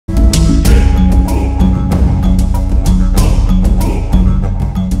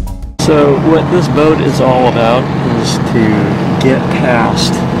So what this boat is all about is to get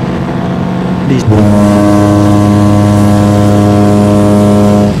past these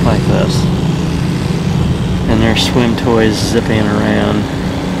like this, and there's swim toys zipping around.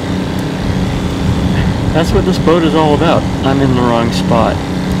 That's what this boat is all about. I'm in the wrong spot.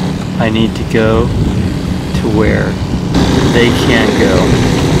 I need to go to where they can't go,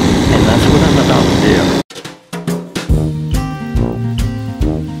 and that's what I'm about to do.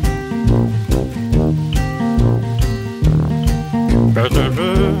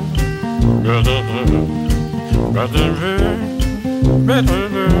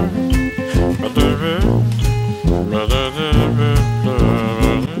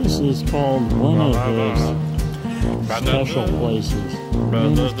 This is called one of those special places.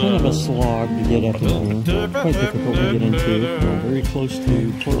 And it's kind of a slog to get up in here. Quite difficult to get into. Very close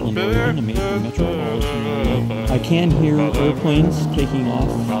to Portland, Oregon, a major metropolitan area. I can hear airplanes taking off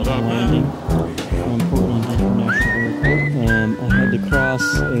and landing from Portland International Airport. I had to cross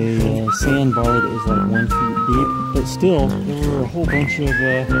a sandbar that was like 1 foot deep, but still, there were a whole bunch of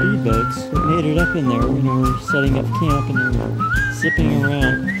speedboats that made it up in there when we were setting up camp and they were zipping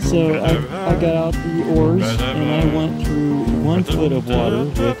around. So I got out the oars and I went through 1 foot of water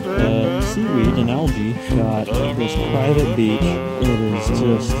with seaweed and algae. Got this private beach. It is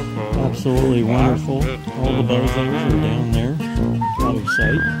just absolutely wonderful. All the buzzoes are down there, out of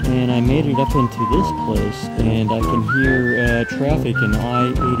sight. And I made it up into this place, and I can hear traffic in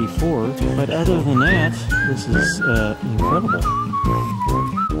I-84. But other than that, this is incredible.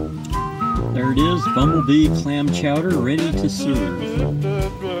 There it is, bumblebee clam chowder ready to serve.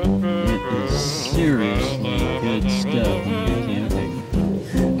 It is seriously good stuff when you're camping.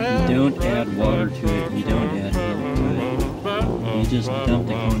 You don't add water to it, you don't add milk to it. You just dump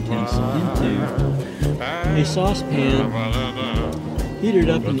the contents into a saucepan, heat it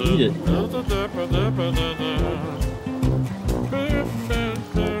up and eat it.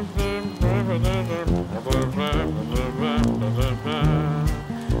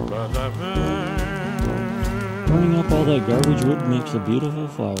 Burning up all that garbage wood makes a beautiful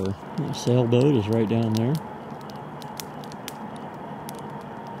fire. The sailboat is right down there.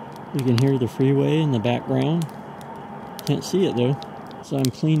 You can hear the freeway in the background. Can't see it though. So I'm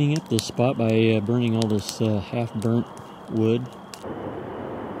cleaning up this spot by burning all this half-burnt wood.